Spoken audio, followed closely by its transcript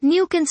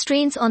New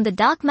constraints on the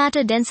dark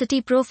matter density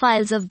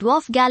profiles of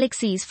dwarf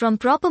galaxies from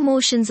proper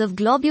motions of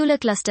globular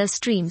cluster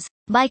streams,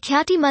 by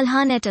Khyati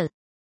Malhan et al.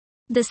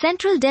 The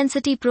central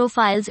density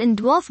profiles in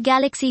dwarf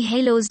galaxy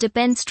halos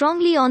depend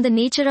strongly on the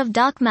nature of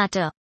dark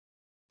matter.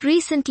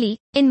 Recently,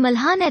 in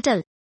Malhan et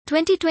al.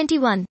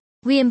 2021,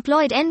 we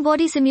employed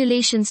N-body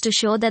simulations to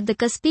show that the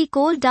Caspi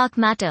cold dark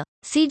matter,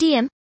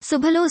 CDM,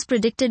 subhalos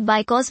predicted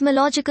by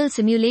cosmological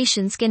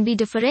simulations can be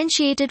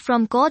differentiated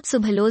from Chord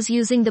subhalos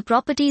using the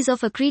properties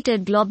of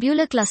accreted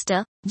globular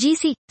cluster,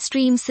 GC,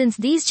 streams since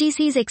these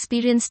GCs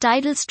experience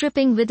tidal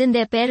stripping within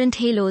their parent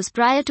halos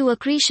prior to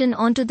accretion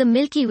onto the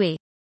Milky Way.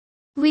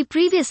 We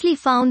previously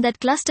found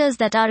that clusters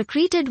that are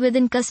accreted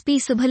within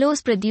Caspi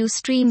subhalos produce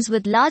streams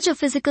with larger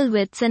physical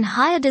widths and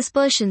higher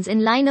dispersions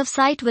in line of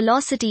sight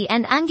velocity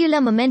and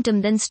angular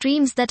momentum than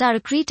streams that are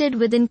accreted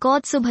within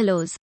Chord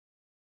subhalos.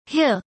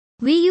 Here,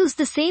 we use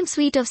the same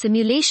suite of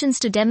simulations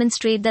to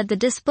demonstrate that the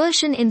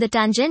dispersion in the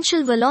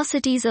tangential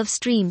velocities of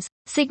streams,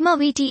 sigma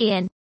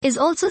VTAN, is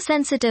also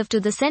sensitive to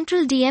the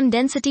central DM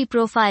density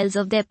profiles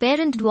of their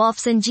parent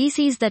dwarfs and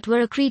GCs that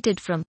were accreted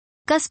from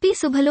Caspi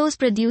subhalos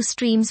produce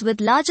streams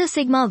with larger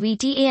sigma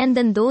VTAN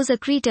than those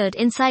accreted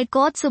inside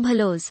Chord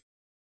subhalos.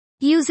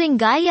 Using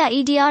Gaia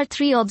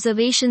EDR3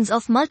 observations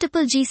of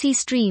multiple GC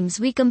streams,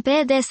 we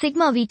compare their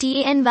sigma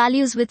VTAN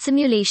values with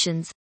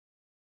simulations.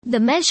 The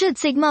measured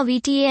sigma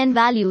VTAN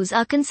values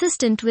are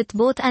consistent with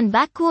both and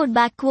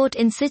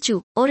in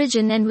situ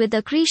origin and with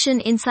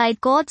accretion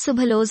inside Chord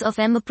subhalos of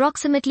m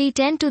approximately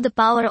 10 to the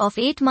power of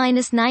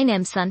 8-9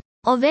 m Sun,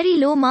 or very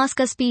low mass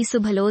Caspi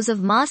subhalos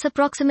of mass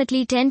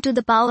approximately 10 to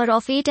the power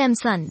of 8 m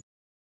Sun.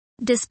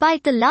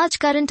 Despite the large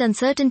current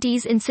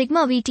uncertainties in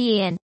sigma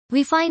VTAN,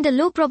 we find a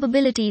low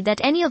probability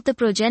that any of the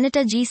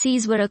progenitor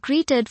GCs were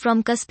accreted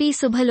from Caspi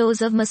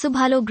subhalos of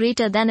subhalo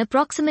greater than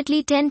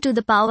approximately 10 to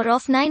the power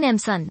of 9 m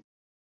Sun.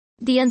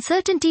 The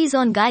uncertainties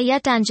on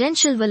Gaia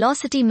tangential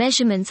velocity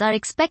measurements are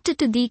expected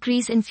to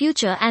decrease in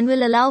future and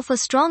will allow for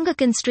stronger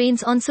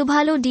constraints on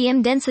subhalo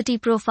DM density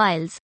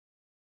profiles.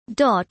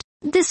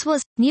 This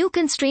was new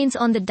constraints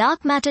on the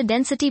dark matter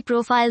density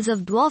profiles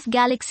of dwarf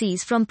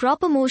galaxies from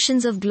proper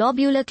motions of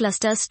globular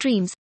cluster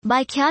streams,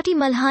 by Khyati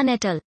Malhan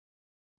et al.